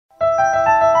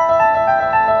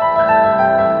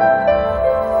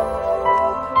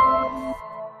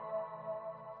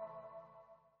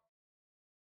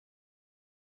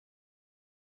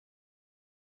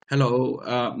Hello,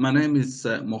 my name is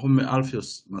Mogomme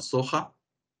Masoga.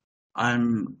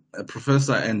 I'm a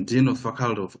professor and dean of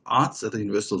Faculty of Arts at the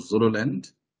University of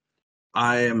Zululand.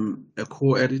 I am a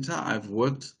co-editor. I've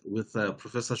worked with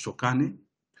Professor Shokane,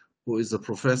 who is a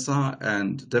professor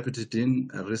and deputy dean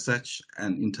research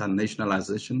and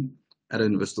internationalization at the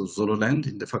University of Zululand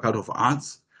in the Faculty of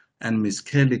Arts, and Ms.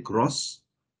 Kelly Gross,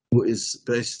 who is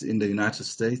based in the United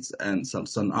States and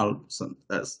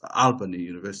Albany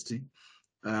University.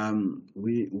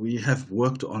 We have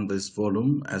worked on this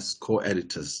volume as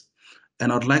co-editors.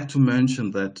 And I'd like to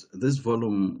mention that this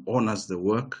volume honors the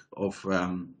work of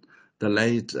the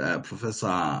late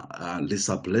Professor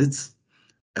Lisa Blitz,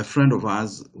 a friend of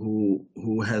ours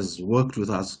who has worked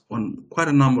with us on quite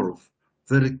a number of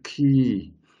very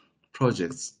key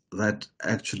projects that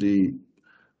actually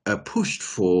pushed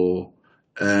for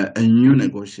a new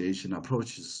negotiation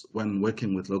approaches when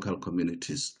working with local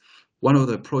communities. One of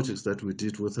the projects that we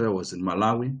did with her was in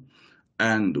Malawi,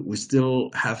 and we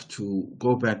still have to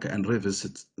go back and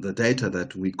revisit the data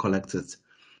that we collected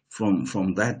from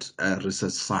that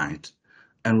research site.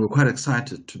 And we're quite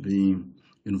excited to be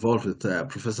involved with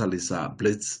Professor Lisa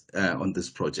Blitz on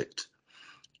this project.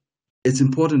 It's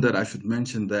important that I should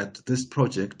mention that this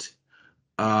project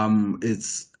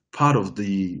is part of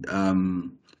the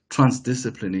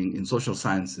Transdisciplining in Social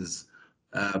Sciences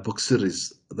book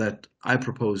series that I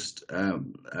proposed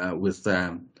with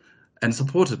and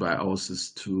supported by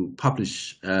OSIS to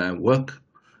publish work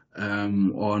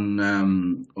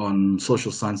on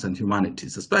social science and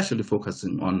humanities, especially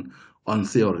focusing on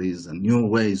theories and new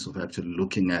ways of actually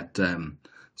looking at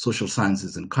social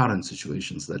sciences in current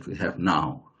situations that we have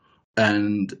now.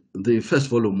 And the first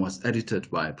volume was edited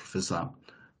by Professor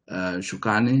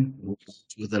Shokane,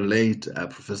 with the late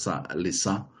Professor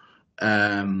Lisa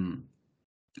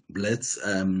Blitz,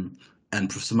 and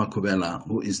Professor Makubela,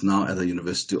 who is now at the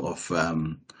University of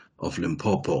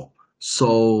Limpopo.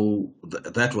 So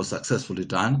that was successfully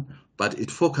done, but it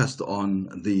focused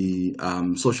on the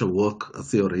social work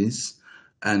theories,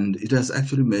 and it has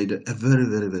actually made a very,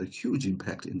 very, very huge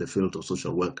impact in the field of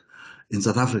social work in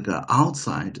South Africa,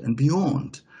 outside and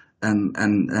beyond. And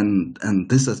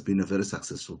this has been a very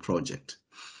successful project.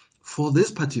 For this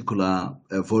particular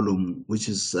volume, which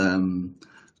is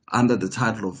under the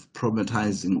title of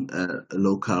Problematising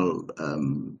Local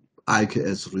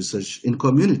IKS Research in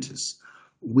Communities,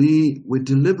 we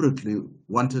deliberately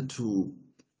wanted to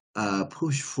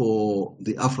push for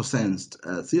the Afro-Sensed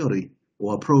theory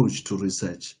or approach to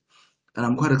research. And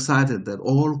I'm quite excited that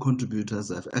all contributors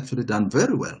have actually done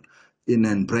very well in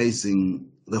embracing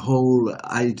the whole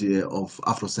idea of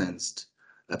Afro-Sensed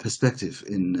perspective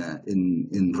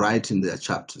in writing their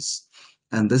chapters.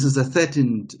 And this is a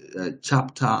 13th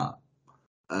chapter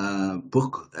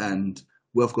book, and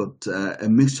we've got a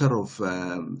mixture of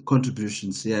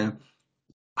contributions here,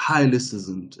 highly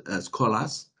seasoned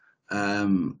scholars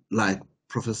like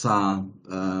Professor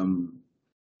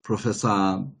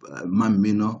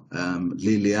Mamino,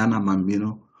 Liliana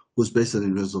Mamino, who's based at the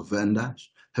University of Venda.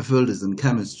 Her field is in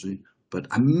chemistry, but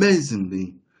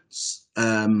amazingly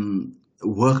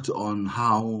worked on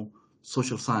how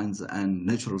social science and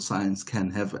natural science can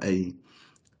have a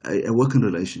working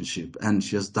relationship, and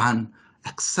she has done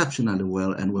exceptionally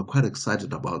well, and we're quite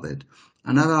excited about that.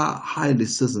 Another highly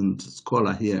seasoned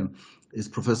scholar here is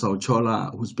Professor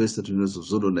Ochola, who's based at the University of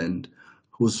Zululand,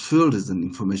 whose field is in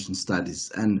information studies.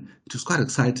 And it was quite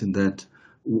exciting that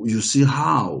you see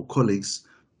how colleagues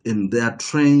in their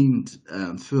trained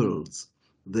fields,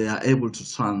 they are able to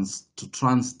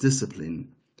transdiscipline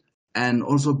and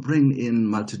also bring in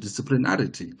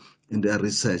multidisciplinarity in their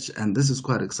research. And this is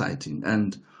quite exciting,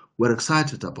 and we're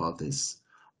excited about this.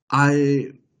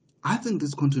 I think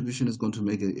this contribution is going to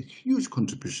make a huge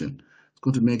contribution. It's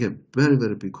going to make a very,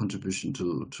 very big contribution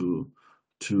to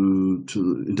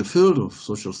in the field of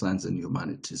social science and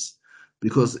humanities,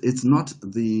 because it's not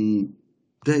the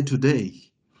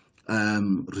day-to-day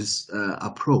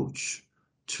approach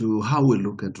to how we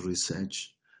look at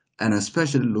research, and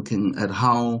especially looking at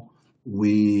how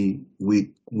we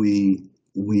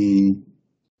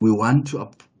want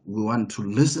to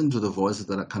listen to the voices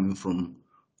that are coming from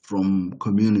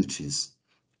communities.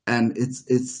 And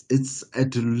it's a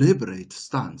deliberate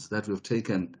stance that we've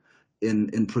taken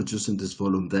in producing this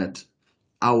volume, that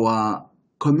our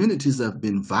communities have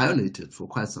been violated for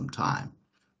quite some time.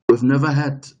 We've never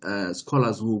had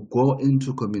scholars who go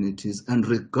into communities and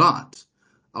regard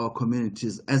our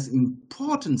communities as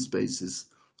important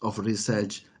spaces of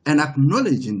research and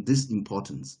acknowledging this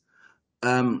importance.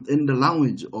 In the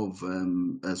language of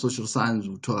social science,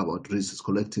 we talk about research,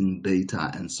 collecting data,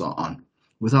 and so on,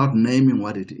 without naming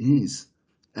what it is.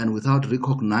 and without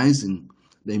recognizing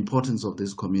the importance of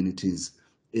these communities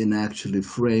in actually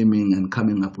framing and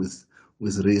coming up with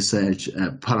research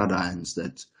paradigms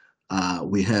that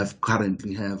we have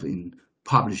currently have in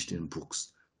published in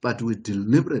books. But we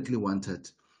deliberately wanted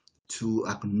to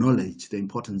acknowledge the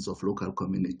importance of local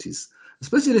communities,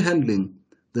 especially handling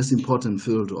this important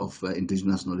field of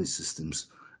indigenous knowledge systems.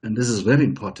 And this is very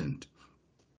important.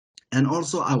 And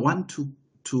also, I want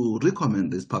to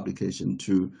recommend this publication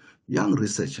to young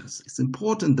researchers. It's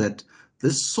important that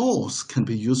this source can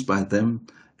be used by them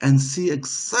and see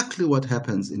exactly what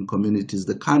happens in communities,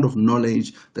 the kind of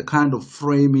knowledge, the kind of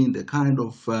framing, the kind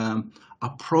of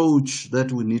approach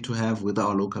that we need to have with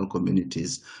our local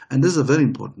communities. And this is a very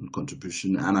important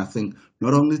contribution. And I think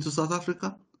not only to South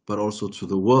Africa, but also to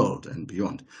the world and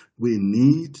beyond. We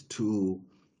need to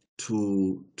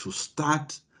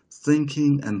start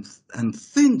thinking and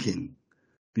thinking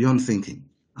beyond thinking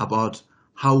about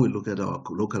how we look at our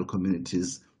local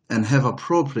communities and have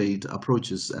appropriate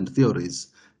approaches and theories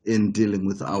in dealing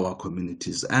with our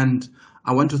communities. And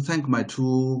I want to thank my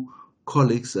two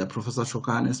colleagues, Professor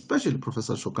Shokane, especially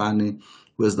Professor Shokane,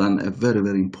 who has done a very,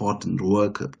 very important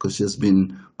work because she has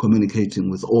been communicating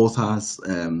with authors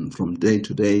from day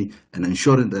to day and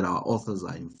ensuring that our authors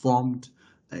are informed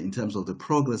in terms of the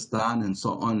progress done and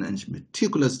so on. And she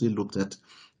meticulously looked at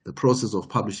the process of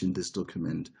publishing this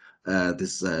document,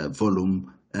 this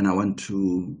volume. And I want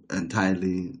to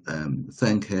entirely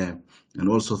thank her and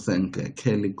also thank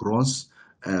Kelly Gross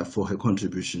for her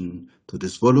contribution to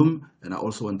this volume. And I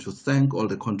also want to thank all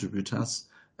the contributors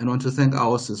and want to thank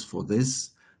OUSIS for this.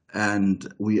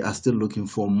 And we are still looking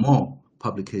for more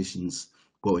publications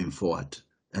going forward.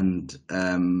 And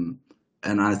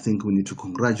I think we need to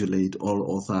congratulate all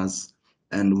authors.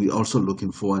 And we're also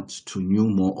looking forward to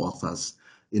more authors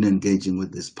in engaging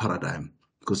with this paradigm,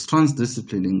 because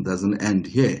transdisciplining doesn't end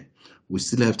here. We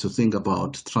still have to think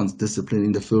about transdisciplining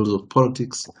in the field of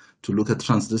politics, to look at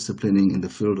transdisciplining in the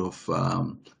field of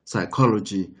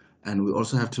psychology, and we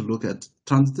also have to look at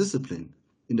transdiscipline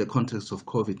in the context of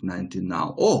COVID-19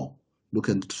 now, or look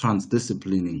at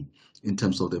transdisciplining in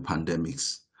terms of the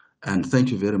pandemics. And thank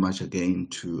you very much again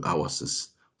to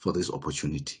OUSIS for this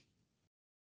opportunity.